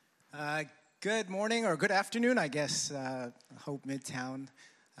Uh, Good morning or good afternoon, I guess, Hope Midtown.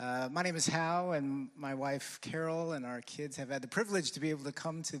 My name is Hal, and my wife Carol and our kids have had the privilege to be able to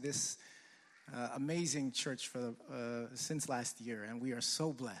come to this amazing church since last year, and we are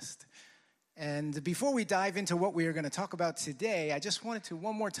so blessed. And before we dive into what we are going to talk about today, I just wanted to,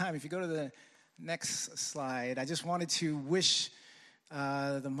 one more time, if you go to the next slide, I just wanted to wish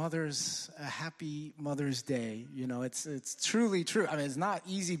the mothers a happy Mother's Day. You know, it's truly true. I mean, it's not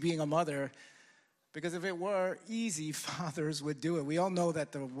easy being a mother, because if it were easy, fathers would do it. We all know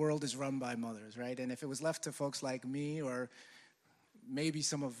that the world is run by mothers, right? And if it was left to folks like me or maybe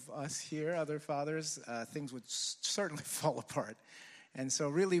some of us here, other fathers, things would certainly fall apart. And so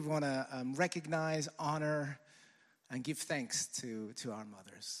really want to recognize, honor, and give thanks to our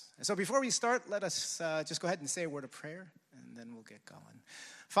mothers. And so before we start, let us just go ahead and say a word of prayer, and then we'll get going.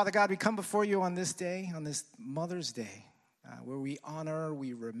 Father God, we come before you on this day, on this Mother's Day, where we honor,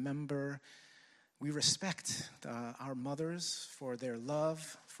 we remember, we respect our mothers for their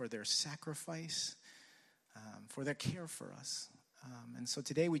love, for their sacrifice, for their care for us. And so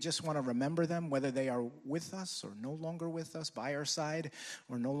today we just want to remember them, whether they are with us or no longer with us, by our side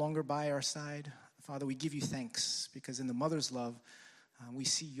or no longer by our side. Father, we give you thanks because in the mother's love, we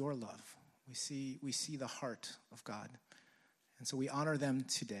see your love. We see the heart of God. And so we honor them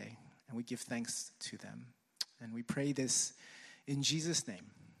today and we give thanks to them. And we pray this in Jesus'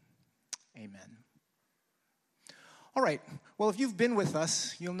 name. Amen. All right. Well, if you've been with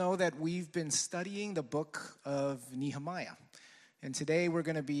us, you'll know that we've been studying the book of Nehemiah. And today we're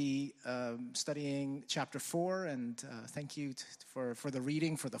going to be studying chapter 4, and thank you for the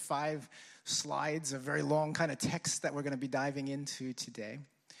reading, for the 5 slides, a very long kind of text that we're going to be diving into today.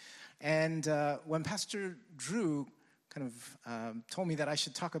 And when Pastor Drew kind of told me that I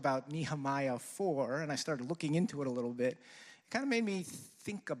should talk about Nehemiah 4, and I started looking into it a little bit, it kind of made me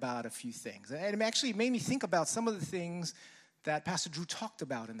think about a few things. And it actually made me think about some of the things that Pastor Drew talked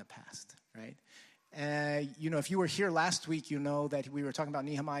about in the past, right? If you were here last week, you know that we were talking about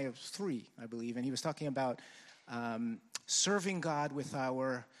Nehemiah 3, I believe, and he was talking about serving God with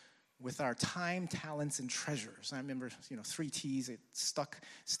our time, talents, and treasures. I remember, 3 T's, it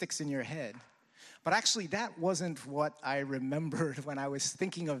sticks in your head. But actually, that wasn't what I remembered when I was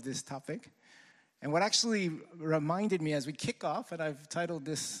thinking of this topic. And what actually reminded me as we kick off, and I've titled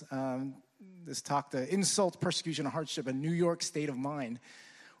this talk, The Insult, Persecution, and Hardship, a New York State of Mind,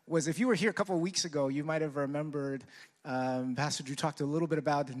 was if you were here a couple of weeks ago, you might have remembered Pastor Drew talked a little bit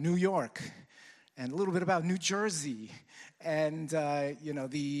about New York and a little bit about New Jersey and,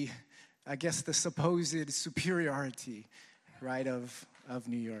 the supposed superiority, right, of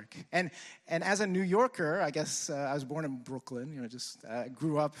New York. And as a New Yorker, I guess I was born in Brooklyn,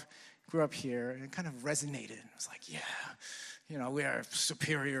 grew up here, and it kind of resonated. It was like, yeah, we are a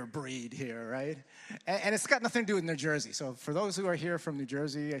superior breed here, right? And it's got nothing to do with New Jersey. So for those who are here from New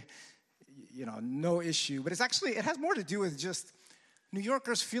Jersey, no issue. But it has more to do with just New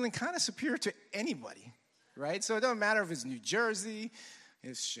Yorkers feeling kind of superior to anybody, right? So it doesn't matter if it's New Jersey,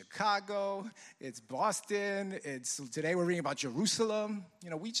 it's Chicago, it's Boston, today we're reading about Jerusalem.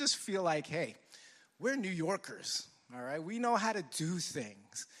 We just feel like, hey, we're New Yorkers, all right? We know how to do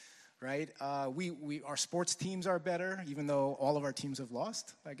things. Right? Our sports teams are better, even though all of our teams have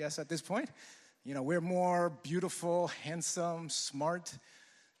lost, I guess, at this point. We're more beautiful, handsome, smart.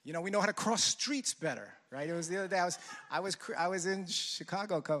 We know how to cross streets better, right? It was the other day, I was in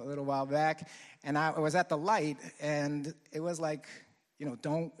Chicago a little while back, and I was at the light, and it was like,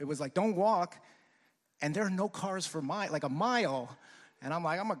 don't walk, and there are no cars for a mile, and I'm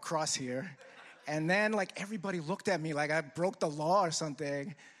like, I'm gonna cross here. And then, everybody looked at me like I broke the law or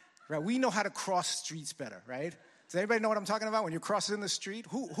something. Right, we know how to cross streets better, right? Does anybody know what I'm talking about? When you're crossing the street,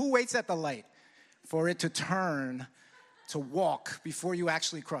 who waits at the light for it to turn to walk before you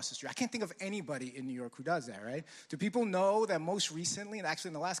actually cross the street? I can't think of anybody in New York who does that, right? Do people know that most recently, and actually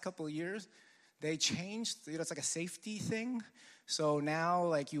in the last couple of years, they changed, it's like a safety thing. So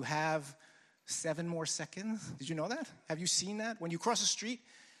now, you have 7 more seconds. Did you know that? Have you seen that? When you cross the street,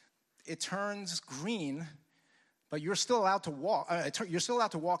 it turns green, but you're still allowed to walk. You're still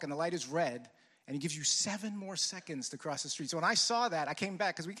allowed to walk, and the light is red, and it gives you 7 more seconds to cross the street. So when I saw that, I came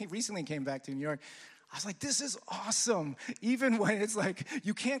back, because we recently came back to New York. I was like, this is awesome. Even when it's like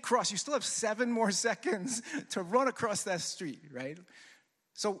you can't cross, you still have 7 more seconds to run across that street, right?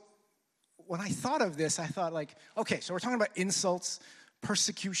 So when I thought of this, I thought okay, so we're talking about insults,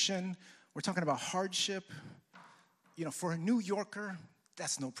 persecution. We're talking about hardship. For a New Yorker,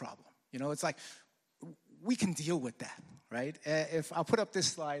 that's no problem. It's like, we can deal with that, right? If I'll put up this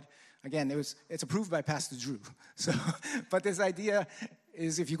slide again, it's approved by Pastor Drew. So, but this idea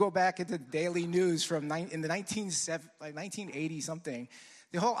is if you go back into the daily news in the 1980 something,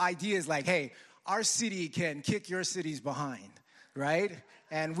 the whole idea is like, hey, our city can kick your city's behind, right?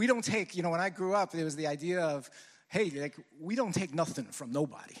 And we don't take, when I grew up, there was the idea of, hey, like, we don't take nothing from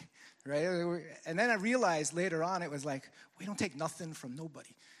nobody, right? And then I realized later on, it was like, we don't take nothing from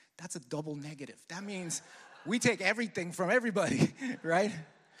nobody. That's a double negative. That means we take everything from everybody, right?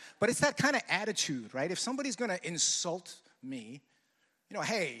 But it's that kind of attitude, right? If somebody's going to insult me,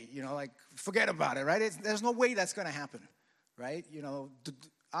 hey, like, forget about it, right? There's no way that's going to happen, right?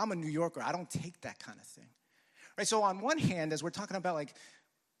 I'm a New Yorker. I don't take that kind of thing, right? So on one hand, as we're talking about, like,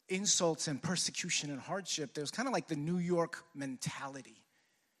 insults and persecution and hardship, there's kind of like the New York mentality.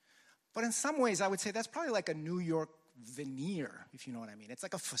 But in some ways, I would say that's probably like a New York veneer, if you know what I mean. It's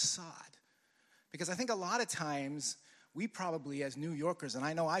like a facade. Because I think a lot of times, we probably, as New Yorkers, and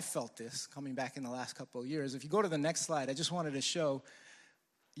I know I felt this coming back in the last couple of years. If you go to the next slide, I just wanted to show,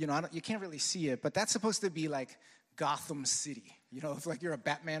 you can't really see it, but that's supposed to be like Gotham City. If like you're a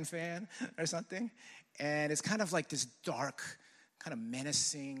Batman fan or something. And it's kind of like this dark, kind of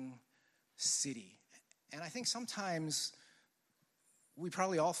menacing city. And I think sometimes we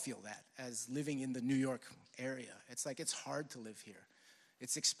probably all feel that as living in the New York area. It's like it's hard to live here.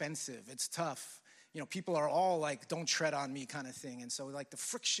 It's expensive. It's tough. People are all like, don't tread on me kind of thing. And so like the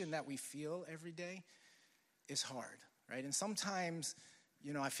friction that we feel every day is hard, right? And sometimes,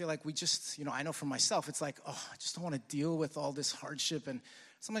 I feel like we just, I know for myself, it's like, I just don't want to deal with all this hardship. And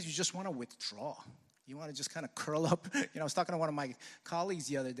sometimes you just want to withdraw. You want to just kind of curl up. I was talking to one of my colleagues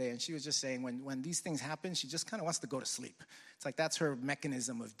the other day, and she was just saying when these things happen, she just kind of wants to go to sleep. It's like that's her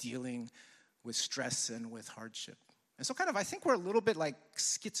mechanism of dealing with stress and with hardship. And so I think we're a little bit like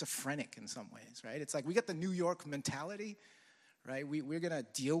schizophrenic in some ways, right? It's like we get the New York mentality, right? We're going to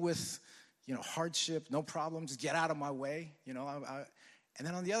deal with, hardship, no problem, just get out of my way, And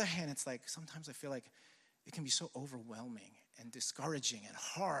then on the other hand, it's like sometimes I feel like it can be so overwhelming and discouraging and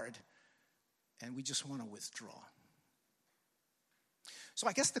hard, and we just want to withdraw. So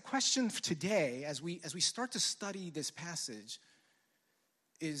I guess the question for today, as we start to study this passage,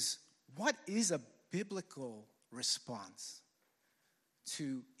 is what is a biblical response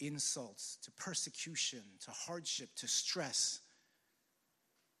to insults, to persecution, to hardship, to stress?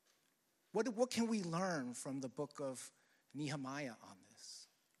 What can we learn from the book of Nehemiah on this,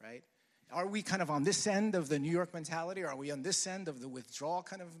 right? Are we kind of on this end of the New York mentality, or are we on this end of the withdrawal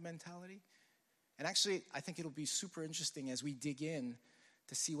kind of mentality? And actually, I think it'll be super interesting as we dig in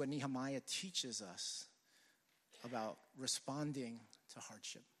to see what Nehemiah teaches us about responding to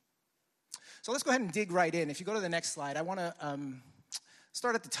hardship. So let's go ahead and dig right in. If you go to the next slide, I want to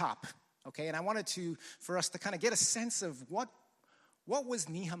start at the top, okay? And I wanted for us to kind of get a sense of what was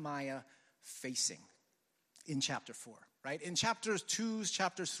Nehemiah facing in chapter 4, right? In chapters 2,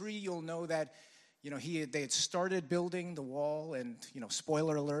 chapter 3, you'll know that, they had started building the wall, and,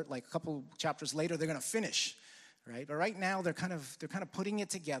 spoiler alert, like a couple chapters later, they're going to finish, right? But right now, they're kind of putting it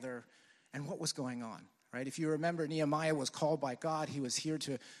together, and what was going on, right? If you remember, Nehemiah was called by God. He was here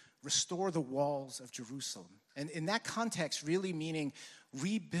to restore the walls of Jerusalem. And in that context, really meaning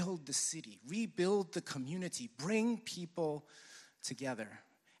rebuild the city, rebuild the community, bring people together.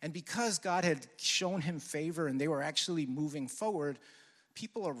 And because God had shown him favor and they were actually moving forward,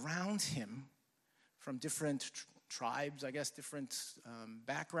 people around him from different tribes, I guess different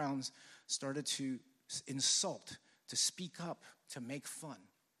backgrounds, started to insult, to speak up, to make fun,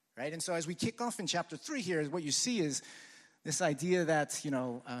 right? And so as we kick off in chapter 3 here, what you see is this idea that,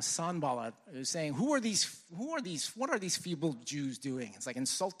 Sanballat is saying, what are these feeble Jews doing? It's like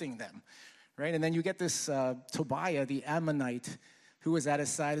insulting them, right? And then you get this Tobiah, the Ammonite, who was at his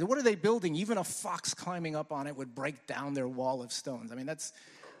side. What are they building? Even a fox climbing up on it would break down their wall of stones. I mean, that's,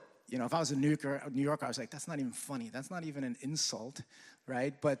 if I was a New Yorker, I was like, that's not even funny. That's not even an insult,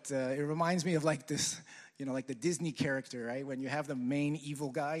 right? But it reminds me of like this, like the Disney character, right? When you have the main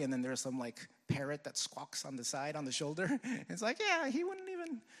evil guy and then there's some like parrot that squawks on the side, on the shoulder. It's like, yeah, he wouldn't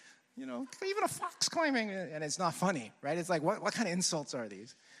even, even a fox climbing, and it's not funny, right? It's like, what kind of insults are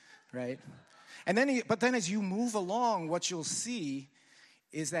these, right? And then, but then as you move along, what you'll see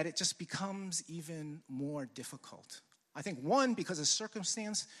is that it just becomes even more difficult. I think, one, because of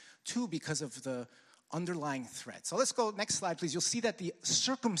circumstance, two, because of the underlying threat. So let's go, next slide, please. You'll see that the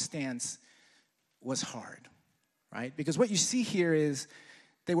circumstance was hard, right? Because what you see here is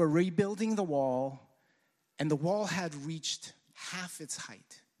they were rebuilding the wall, and the wall had reached half its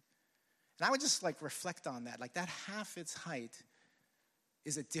height. And I would just like reflect on that. Like that half its height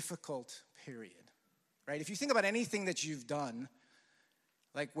is a difficult period, right? If you think about anything that you've done,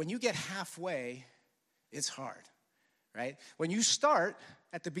 like when you get halfway, it's hard, right? When you start,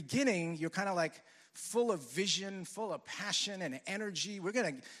 at the beginning, you're kind of like full of vision, full of passion and energy. We're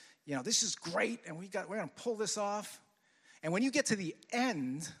going to, this is great, and we're going to pull this off. And when you get to the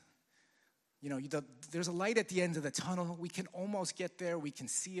end, there's a light at the end of the tunnel. We can almost get there. We can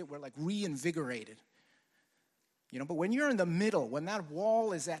see it. We're like reinvigorated. But when you're in the middle, when that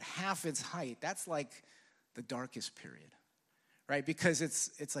wall is at half its height, that's like the darkest period, right? Because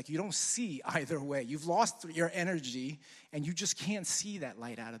it's like you don't see either way. You've lost your energy, and you just can't see that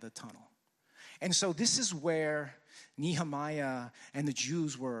light out of the tunnel. And so this is where Nehemiah and the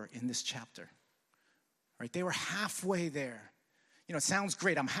Jews were in this chapter, right? They were halfway there. It sounds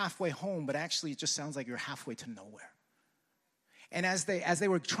great. I'm halfway home, but actually it just sounds like you're halfway to nowhere. And as they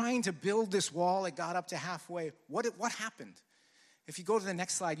were trying to build this wall, it got up to halfway. What happened? If you go to the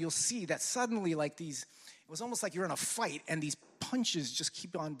next slide, you'll see that suddenly it was almost like you're in a fight, and these punches just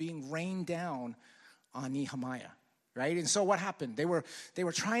keep on being rained down on Nehemiah, right? And so what happened? They were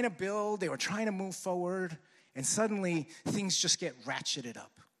trying to build, they were trying to move forward, and suddenly things just get ratcheted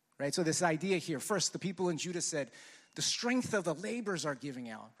up, right? So this idea here, first the people in Judah said, the strength of the labors are giving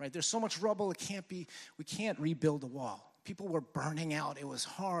out, right? There's so much rubble, we can't rebuild the wall. People were burning out. It was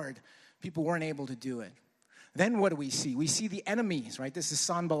hard. People weren't able to do it. Then what do we see? We see the enemies, right? This is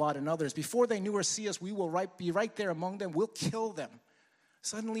Sanballat and others. Before they knew or see us, we will be right there among them. We'll kill them.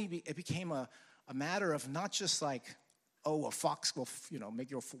 Suddenly it became a matter of not just like, a fox will, make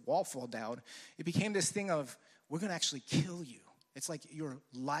your wall fall down. It became this thing of, we're going to actually kill you. It's like your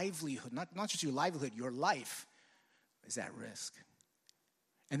livelihood, not just your livelihood, your life is at risk.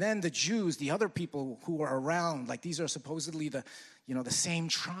 And then the Jews, the other people who were around, like these are supposedly the same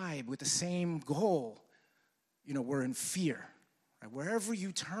tribe with the same goal, were in fear. Right? Wherever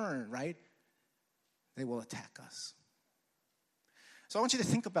you turn, right, they will attack us. So I want you to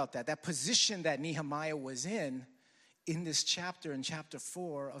think about that position that Nehemiah was in this chapter, in chapter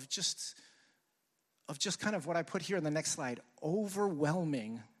 4, of just kind of what I put here in the next slide,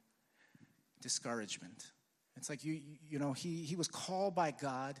 overwhelming discouragement. It's like, he was called by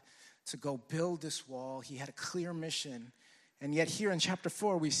God to go build this wall. He had a clear mission. And yet here in chapter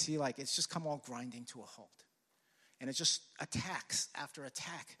 4, we see like it's just come all grinding to a halt. And it's just attacks after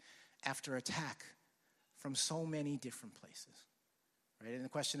attack after attack from so many different places, right? And the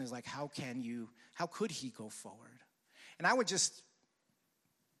question is like, how could he go forward? And I would just,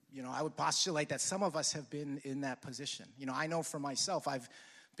 I would postulate that some of us have been in that position. I know for myself, I've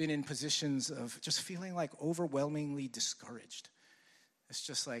been in positions of just feeling like overwhelmingly discouraged. It's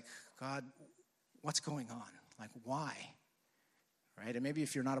just like, God, what's going on? Like, why? Right? And maybe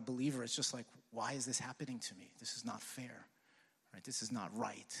if you're not a believer, it's just like, why is this happening to me? This is not fair. Right? This is not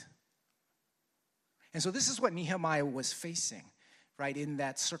right. And so this is what Nehemiah was facing, right, in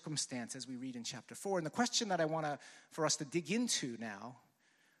that circumstance as we read in chapter 4. And the question that I want for us to dig into now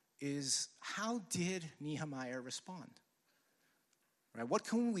is, how did Nehemiah respond? Right? What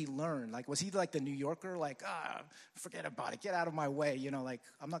can we learn? Like, was he like the New Yorker? Like, forget about it. Get out of my way. Like,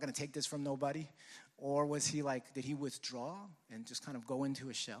 I'm not going to take this from nobody. Or was he like, did he withdraw and just kind of go into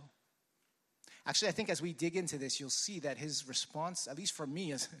a shell? Actually, I think as we dig into this, you'll see that his response, at least for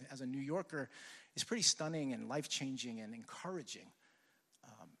me as a New Yorker, is pretty stunning and life-changing and encouraging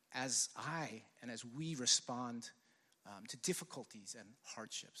as we respond to difficulties and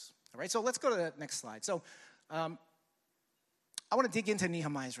hardships. All right, so let's go to the next slide. So, I want to dig into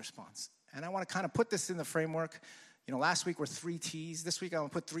Nehemiah's response. And I want to kind of put this in the framework. Last week were 3 T's. This week I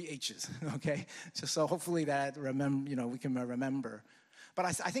want to put 3 H's, okay? Just so hopefully that we can remember. But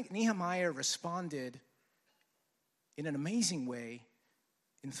I think Nehemiah responded in an amazing way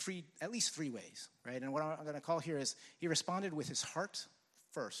in at least three ways, right? And what I'm going to call here is he responded with his heart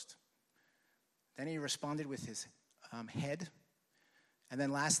first. Then he responded with his head. And then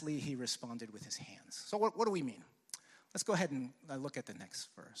lastly, he responded with his hands. So what do we mean? Let's go ahead and look at the next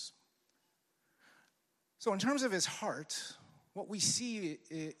verse. So in terms of his heart, what we see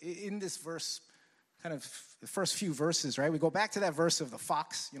in this verse, kind of the first few verses, right? We go back to that verse of the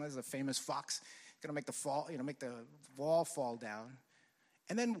fox. There's a famous fox going to make the wall fall down.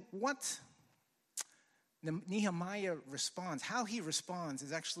 And then what Nehemiah responds, how he responds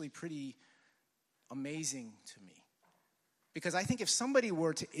is actually pretty amazing to me. Because I think if somebody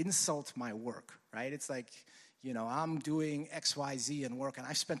were to insult my work, right? It's like, I'm doing X, Y, Z in work, and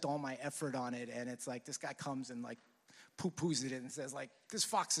I've spent all my effort on it, and it's like this guy comes and like poo-poos it and says like, this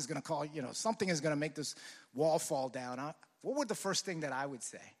fox is going to call, something is going to make this wall fall down. What would the first thing that I would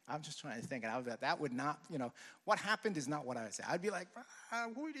say? I'm just trying to think. And that would not, what happened is not what I would say. I'd be like,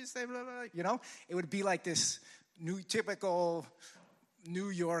 who did you say, blah, blah, blah, It would be like this new typical New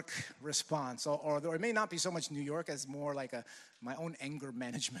York response, or it may not be so much New York as more like my own anger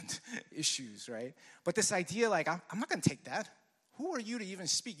management issues, right? But this idea, like, I'm not going to take that. Who are you to even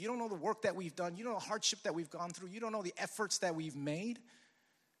speak? You don't know the work that we've done. You don't know the hardship that we've gone through. You don't know the efforts that we've made.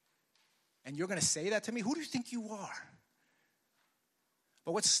 And you're going to say that to me? Who do you think you are?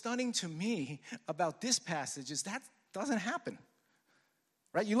 But what's stunning to me about this passage is that doesn't happen,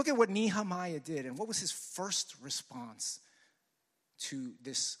 right? You look at what Nehemiah did, and what was his first response to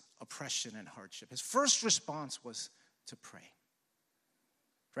this oppression and hardship? His first response was to pray,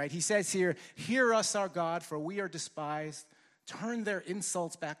 right? He says here, "Hear us, our God, for we are despised. Turn their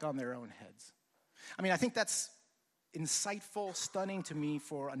insults back on their own heads." I mean, I think that's insightful, stunning to me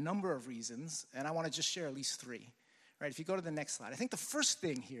for a number of reasons, and I want to just share at least three, right? If you go to the next slide. I think the first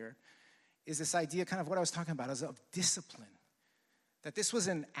thing here is this idea, kind of what I was talking about, is of discipline. That this was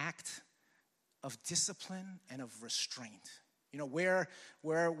an act of discipline and of restraint. You know, where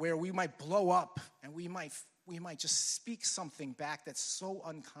we might blow up and we might just speak something back that's so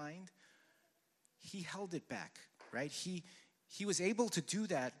unkind, he held it back, right? He was able to do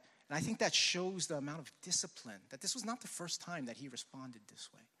that, and I think that shows the amount of discipline, that this was not the first time that he responded this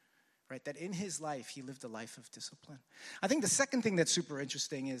way, right? That in his life, he lived a life of discipline. I think the second thing that's super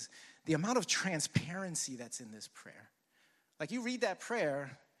interesting is the amount of transparency that's in this prayer. Like, you read that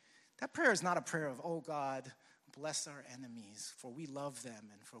prayer is not a prayer of, "Oh God, bless our enemies, for we love them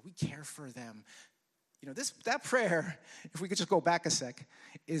and for we care for them." You know, that prayer, if we could just go back a sec,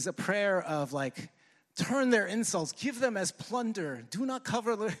 is a prayer of like, turn their insults, give them as plunder, do not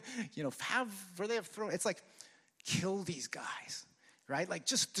cover, have where they have thrown. It's like, kill these guys, right? Like,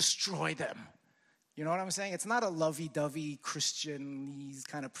 just destroy them. You know what I'm saying? It's not a lovey-dovey Christianese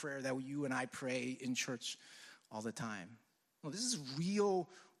kind of prayer that you and I pray in church all the time. No, this is real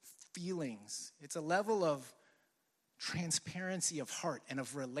feelings. It's a level of transparency of heart and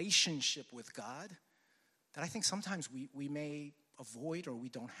of relationship with God that I think sometimes we may avoid or we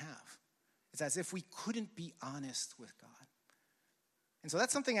don't have. It's as if we couldn't be honest with God. And so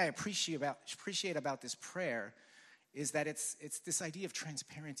that's something I appreciate about this prayer, is that it's this idea of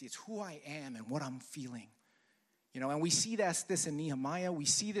transparency. It's who I am and what I'm feeling. You know, and we see this in Nehemiah. We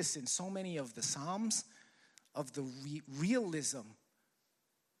see this in so many of the Psalms, of the realism,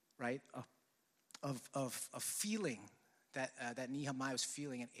 right, of feeling that Nehemiah was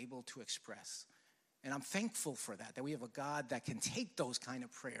feeling and able to express. And I'm thankful for that we have a God that can take those kind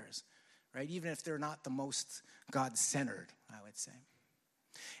of prayers, right, even if they're not the most God-centered, I would say.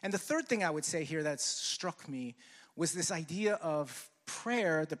 And the third thing I would say here that struck me was this idea of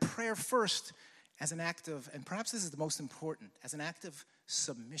prayer, the prayer first as an act of, and perhaps this is the most important, as an act of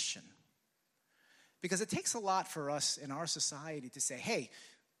submission. Because it takes a lot for us in our society to say, hey,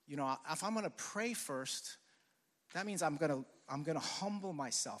 you know, if I'm going to pray first, that means I'm going to humble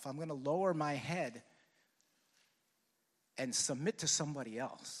myself. I'm going to lower my head and submit to somebody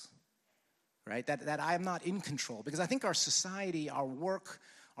else, right? That I'm not in control. Because I think our society, our work,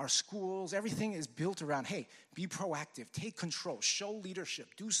 our schools, everything is built around, hey, be proactive, take control, show leadership,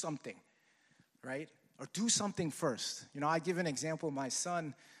 do something, right? Or do something first. You know, I give an example. My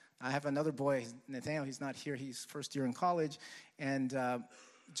son, I have another boy, Nathaniel, he's not here. He's first year in college. And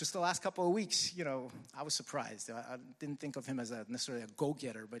just the last couple of weeks, you know, I was surprised. I didn't think of him as necessarily a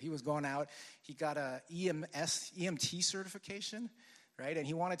go-getter, but he was going out. He got a EMT certification, right? And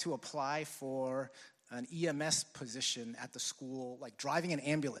he wanted to apply for an EMS position at the school, like driving an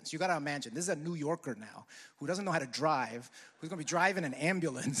ambulance. You got to imagine, this is a New Yorker now who doesn't know how to drive, who's going to be driving an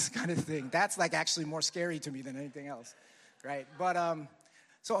ambulance kind of thing. That's like actually more scary to me than anything else, right? But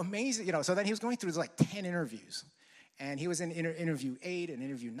so amazing, you know, so then he was going through like 10 interviews. And he was in interview 8 and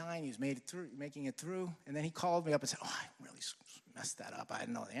interview 9. He was making it through. And then he called me up and said, oh, I really messed that up. I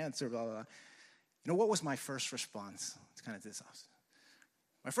didn't know the answer, blah, blah, blah. You know, what was my first response? It's kind of this.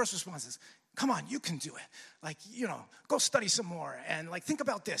 My first response is, come on, you can do it. Like, you know, go study some more. And, like, think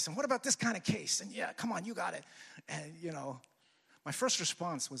about this. And what about this kind of case? And, yeah, come on, you got it. And, you know, my first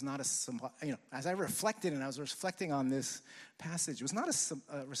response was not as I reflected and I was reflecting on this passage, it was not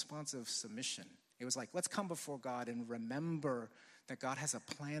a response of submission. It was like, let's come before God and remember that God has a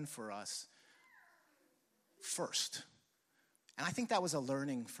plan for us first. And I think that was a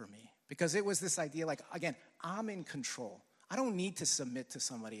learning for me, because it was this idea, like, again, I'm in control. I don't need to submit to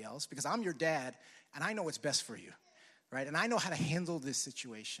somebody else because I'm your dad and I know what's best for you, right? And I know how to handle this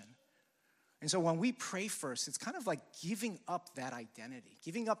situation. And so when we pray first, it's kind of like giving up that identity,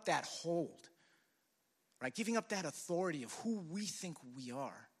 giving up that hold, right? Giving up that authority of who we think we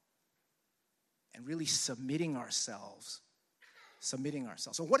are. And really submitting ourselves. So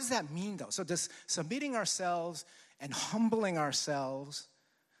what does that mean, though? So does submitting ourselves and humbling ourselves,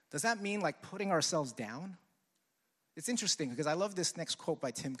 does that mean like putting ourselves down? It's interesting because I love this next quote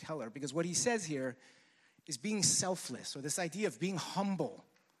by Tim Keller, because what he says here is being selfless, or this idea of being humble,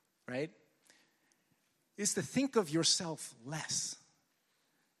 right, is to think of yourself less,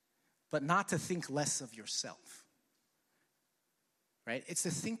 but not to think less of yourself, right? It's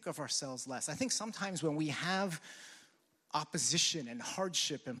to think of ourselves less. I think sometimes when we have opposition and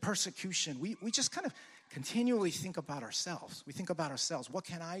hardship and persecution, we just kind of continually think about ourselves. We think about ourselves. What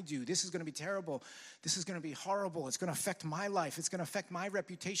can I do? This is going to be terrible. This is going to be horrible. It's going to affect my life. It's going to affect my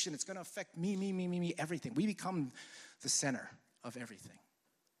reputation. It's going to affect me, everything. We become the center of everything.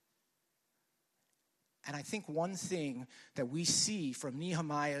 And I think one thing that we see from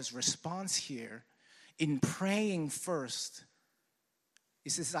Nehemiah's response here in praying first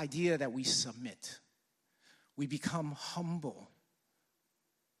is this idea that we submit. We become humble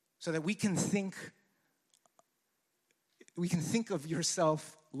so that we can think of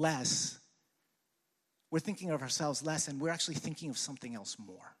yourself less. We're thinking of ourselves less, and we're actually thinking of something else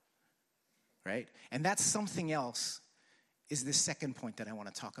more, right? And that something else is the second point that I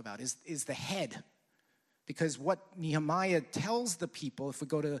want to talk about, is the head. Because what Nehemiah tells the people, if we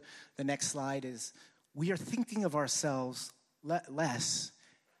go to the next slide, is we are thinking of ourselves less,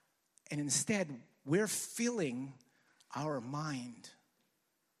 and instead we're filling our mind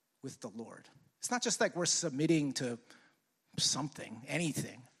with the Lord. It's not just like we're submitting to something,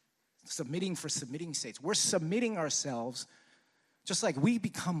 anything, submitting for submitting's sake. We're submitting ourselves just like we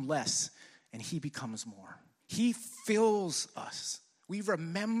become less and he becomes more. He fills us. We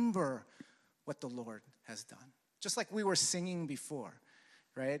remember what the Lord has done. Just like we were singing before,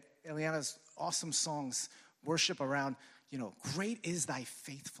 right? Eliana's awesome songs worship around, great is thy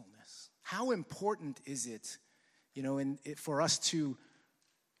faithfulness. How important is it, for us to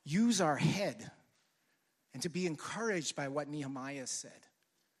use our head and to be encouraged by what Nehemiah said.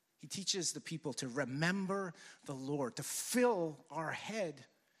 He teaches the people to remember the Lord, to fill our head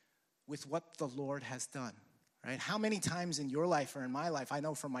with what the Lord has done, right? How many times in your life or in my life, I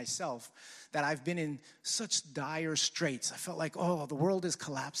know for myself, that I've been in such dire straits. I felt like, the world is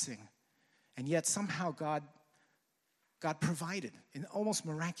collapsing. And yet somehow God provided in an almost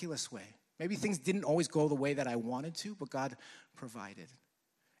miraculous way. Maybe things didn't always go the way that I wanted to, but God provided.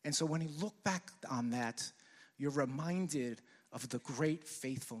 And so when you look back on that, you're reminded of the great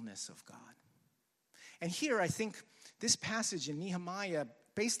faithfulness of God. And here, I think this passage in Nehemiah,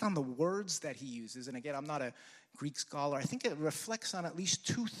 based on the words that he uses, and again, I'm not a Greek scholar, I think it reflects on at least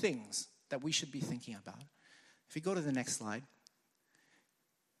two things that we should be thinking about. If you go to the next slide,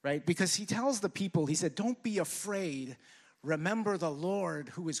 right? Because he tells the people, he said, don't be afraid. Remember the Lord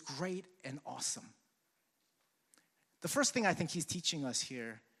who is great and awesome. The first thing I think he's teaching us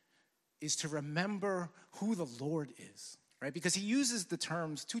here is to remember who the Lord is, right? Because he uses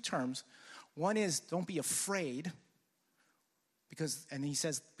two terms. One is don't be afraid, and he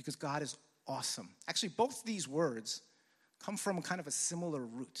says because God is awesome. Actually, both these words come from kind of a similar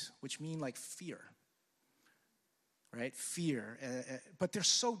root, which mean like fear, right? Fear, but they're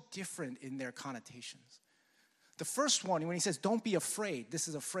so different in their connotations. The first one, when he says don't be afraid, this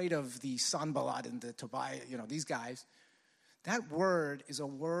is afraid of the Sanballat and the Tobiah, these guys. That word is a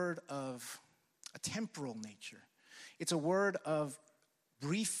word of a temporal nature. It's a word of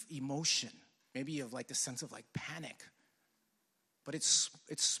brief emotion, maybe of like the sense of like panic. But it's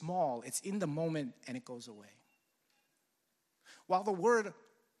small, it's in the moment, and it goes away. While the word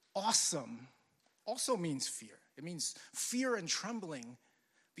awesome also means fear. It means fear and trembling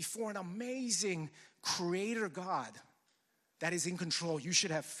before an amazing creator God that is in control. You should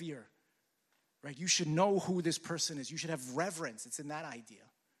have fear. Right? You should know who this person is. You should have reverence. It's in that idea.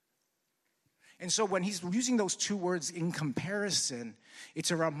 And so when he's using those two words in comparison, it's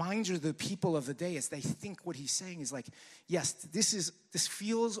a reminder to the people of the day as they think what he's saying is like, yes, this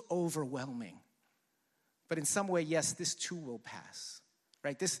feels overwhelming. But in some way, yes, this too will pass.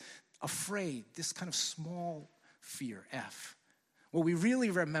 Right? This afraid, this kind of small fear, F. What we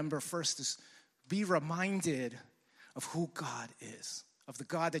really remember first is be reminded of who God is. Of the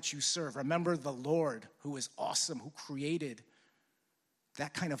God that you serve. Remember the Lord who is awesome, who created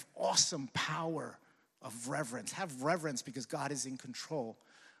that kind of awesome power of reverence. Have reverence because God is in control.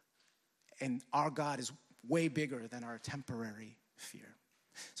 And our God is way bigger than our temporary fear.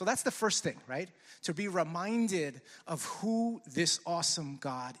 So that's the first thing, right? To be reminded of who this awesome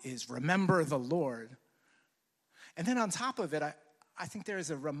God is. Remember the Lord. And then on top of it, I think there is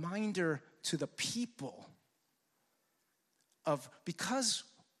a reminder to the people of because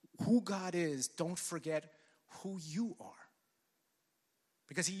who God is, don't forget who you are.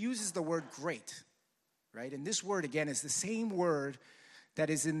 Because he uses the word great. right? And this word, again, is the same word that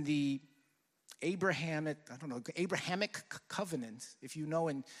is in the Abrahamic covenant, if you know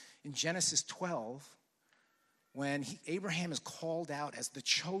in Genesis 12, when Abraham is called out as the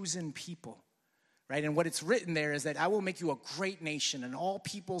chosen people, right? And what it's written there is that I will make you a great nation, and all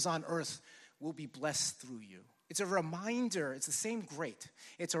peoples on earth will be blessed through you. It's a reminder, it's the same great.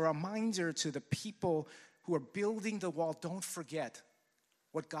 It's a reminder to the people who are building the wall, don't forget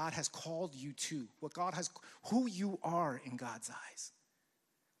what God has called you to, who you are in God's eyes.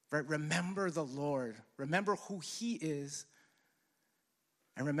 Right? Remember the Lord. Remember who he is.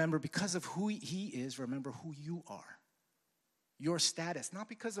 And remember, because of who he is, remember who you are. Your status, not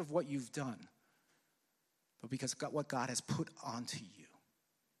because of what you've done, but because of what God has put onto you.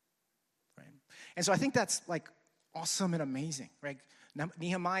 Right? And so I think that's like awesome and amazing, right?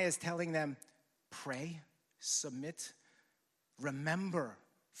 Nehemiah is telling them, pray, submit, remember,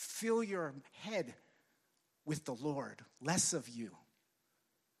 fill your head with the Lord, less of you,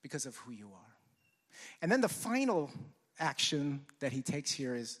 because of who you are. And then the final action that he takes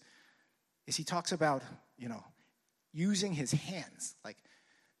here is he talks about, using his hands.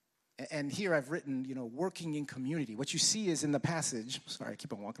 And here I've written, working in community. What you see is in the passage, sorry, I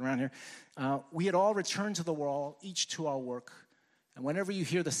keep on walking around here. We had all returned to the wall, each to our work. And whenever you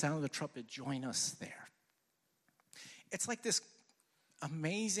hear the sound of the trumpet, join us there. It's like this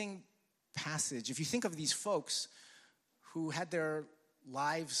amazing passage. If you think of these folks who had their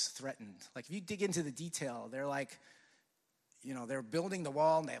lives threatened, like if you dig into the detail, they're like, they're building the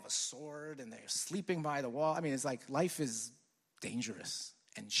wall and they have a sword and they're sleeping by the wall. I mean, it's like life is dangerous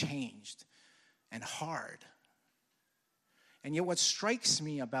and changed and hard. And yet what strikes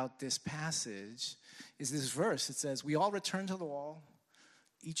me about this passage is this verse. It says, we all return to the wall,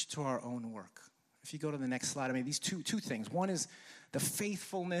 each to our own work. If you go to the next slide, I mean, these two things. One is the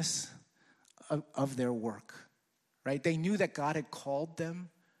faithfulness of their work, right? They knew that God had called them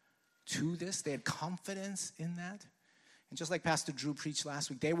to this. They had confidence in that. And just like Pastor Drew preached last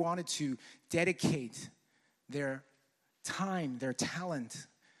week, they wanted to dedicate their time, their talent,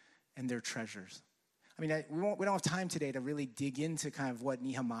 and their treasures. I mean, we don't have time today to really dig into kind of what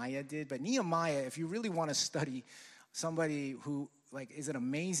Nehemiah did, but Nehemiah, if you really want to study somebody who is an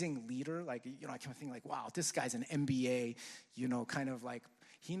amazing leader, I kind of think wow, this guy's an MBA, kind of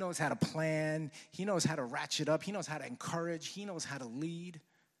he knows how to plan, he knows how to ratchet up, he knows how to encourage, he knows how to lead.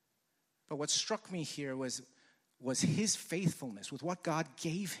 But what struck me here was his faithfulness with what God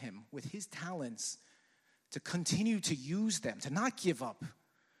gave him, with his talents, to continue to use them, to not give up,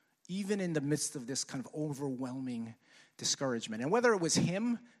 even in the midst of this kind of overwhelming discouragement. And whether it was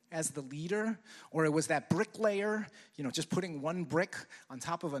him as the leader, or it was that bricklayer, just putting one brick on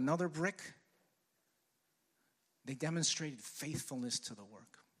top of another brick, they demonstrated faithfulness to the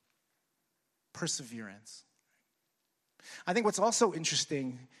work, perseverance. I think what's also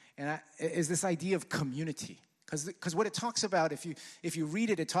interesting is this idea of community. Because what it talks about, if you read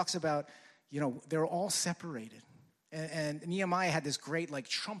it, it talks about, they're all separated. And Nehemiah had this great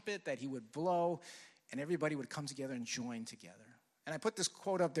trumpet that he would blow, and everybody would come together and join together. And I put this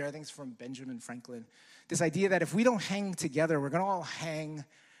quote up there, I think it's from Benjamin Franklin. This idea that if we don't hang together, we're going to all hang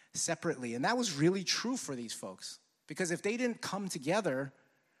separately. And that was really true for these folks. Because if they didn't come together,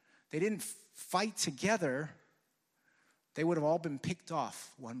 they didn't fight together, they would have all been picked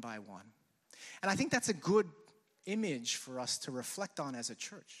off one by one. And I think that's a good image for us to reflect on as a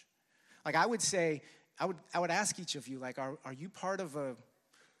church. I would say, I would ask each of you, are you part of a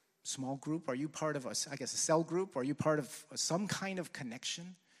small group? Are you part of a cell group? Are you part of some kind of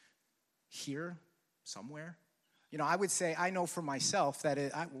connection here, somewhere? I would say, I know for myself that,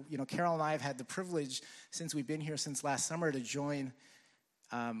 Carol and I have had the privilege, since we've been here since last summer, to join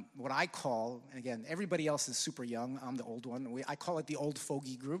what I call, and again, everybody else is super young. I'm the old one. I call it the old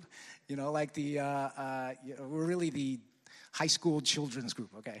fogey group. We're really the high school children's group.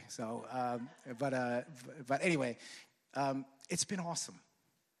 Okay, so, but anyway, it's been awesome.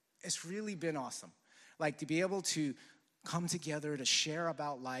 It's really been awesome. To be able to come together to share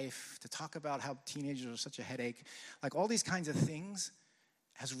about life, to talk about how teenagers are such a headache, all these kinds of things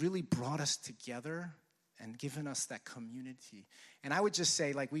has really brought us together and given us that community. And I would just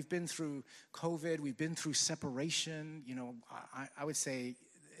say, we've been through COVID, we've been through separation. I would say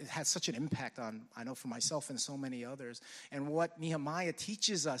it has such an impact on, I know for myself and so many others. And what Nehemiah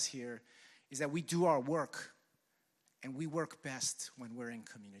teaches us here is that we do our work, and we work best when we're in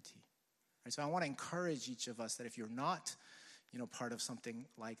community. Right? So I want to encourage each of us that if you're not, part of something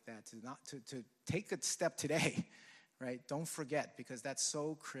like that, to take a step today, right? Don't forget, because that's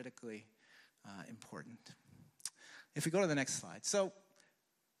so critically important. If we go to the next slide. So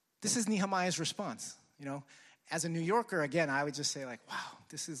this is Nehemiah's response. As a New Yorker, again, I would just say like, wow,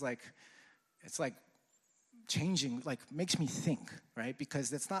 this is like, it's like changing, like makes me think, right? Because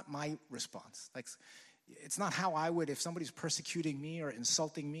that's not my response. Like, it's not how I would, if somebody's persecuting me or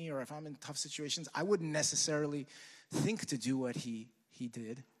insulting me, or if I'm in tough situations, I wouldn't necessarily think to do what he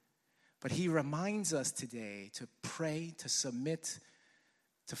did. But he reminds us today to pray, to submit,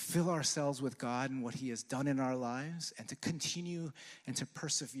 to fill ourselves with God and what he has done in our lives, and to continue and to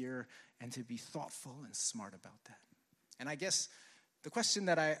persevere and to be thoughtful and smart about that. And I guess the question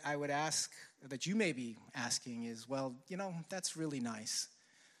that I would ask, that you may be asking is, well, that's really nice.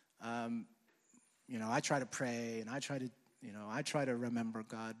 I try to pray and I try to remember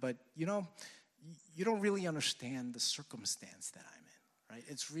God, but you don't really understand the circumstance that I'm in, right?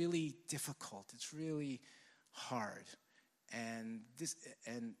 It's really difficult. It's really hard. And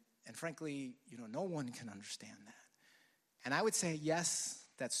frankly, no one can understand that. And I would say, yes,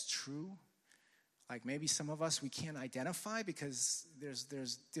 that's true. Like maybe some of us, we can't identify because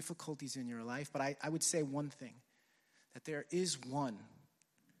there's difficulties in your life. But I would say one thing, that there is one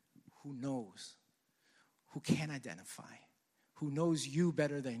who knows, who can identify, who knows you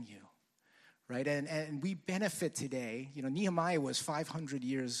better than you, right? And we benefit today. Nehemiah was 500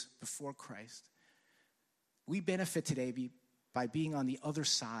 years before Christ. We benefit today by being on the other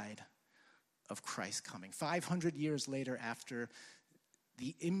side of Christ coming. 500 years later, after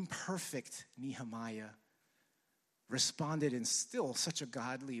the imperfect Nehemiah responded in still such a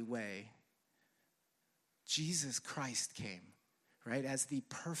godly way, Jesus Christ came, right, as the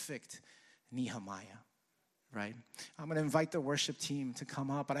perfect Nehemiah, right? I'm going to invite the worship team to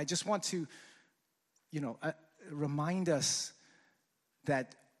come up, but I just want to, remind us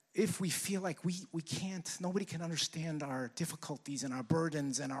that if we feel like we can't, nobody can understand our difficulties and our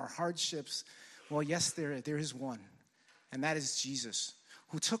burdens and our hardships, well, yes, there is one, and that is Jesus,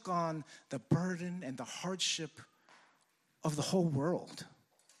 who took on the burden and the hardship of the whole world,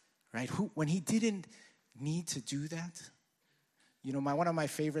 right? When he didn't need to do that. One of my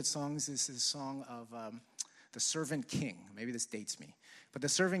favorite songs is this song of The Servant King. Maybe this dates me. But The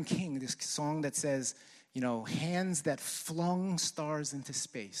Servant King, this song that says, hands that flung stars into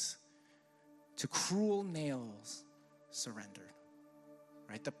space, to cruel nails surrendered,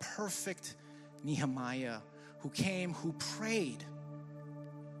 right? The perfect Nehemiah who came, who prayed,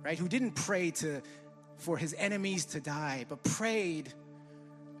 right? Who didn't pray for his enemies to die, but prayed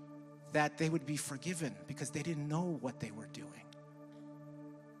that they would be forgiven because they didn't know what they were doing.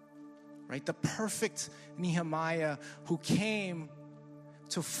 Right? The perfect Nehemiah who came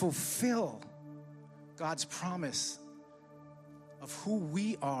to fulfill God's promise of who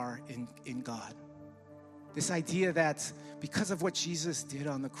we are in God. This idea that because of what Jesus did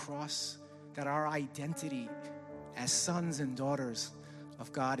on the cross, that our identity as sons and daughters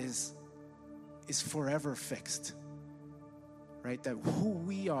of God is forever fixed. Right? That who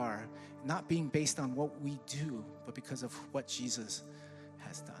we are, not being based on what we do, but because of what Jesus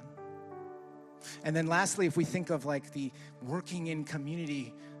has done. And then lastly, if we think of like the working in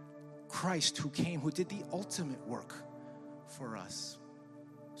community, Christ who came, who did the ultimate work for us.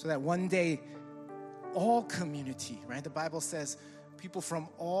 So that one day, all community, right? The Bible says people from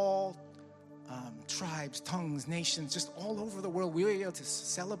all tribes, tongues, nations, just all over the world, we were able to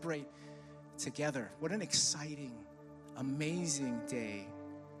celebrate together. What an exciting, amazing day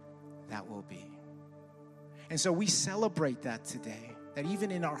that will be. And so we celebrate that today. That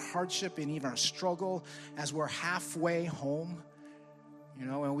even in our hardship and even our struggle, as we're halfway home,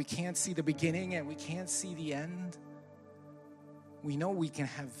 and we can't see the beginning and we can't see the end, we know we can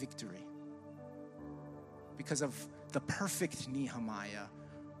have victory because of the perfect Nehemiah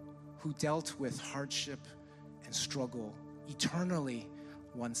who dealt with hardship and struggle eternally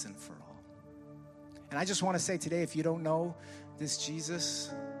once and for all. And I just want to say today, if you don't know this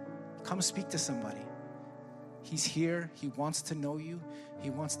Jesus, come speak to somebody. He's here. He wants to know you.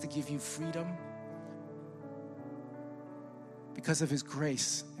 He wants to give you freedom. Because of his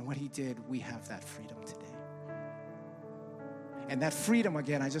grace and what he did, we have that freedom today. And that freedom,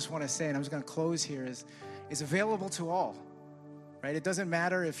 again, I just want to say, and I'm just going to close here, is available to all, right? It doesn't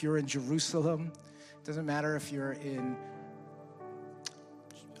matter if you're in Jerusalem. It doesn't matter if you're in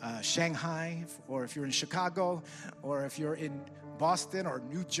Shanghai, or if you're in Chicago, or if you're in Boston or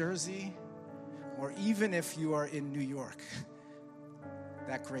New Jersey, or even if you are in New York,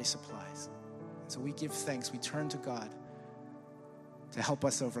 that grace applies. So we give thanks. We turn to God to help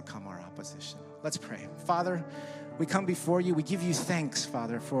us overcome our opposition. Let's pray. Father, we come before you. We give you thanks,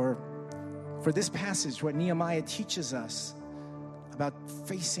 Father, for this passage, what Nehemiah teaches us about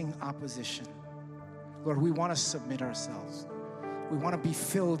facing opposition. Lord, we want to submit ourselves. We want to be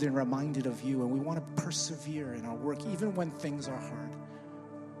filled and reminded of you, and we want to persevere in our work, even when things are hard.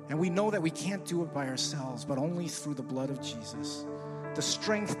 And we know that we can't do it by ourselves, but only through the blood of Jesus. The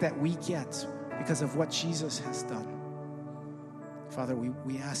strength that we get because of what Jesus has done. Father,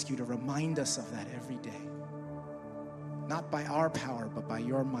 we ask you to remind us of that every day. Not by our power, but by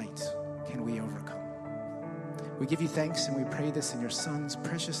your might can we overcome. We give you thanks and we pray this in your Son's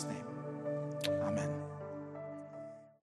precious name.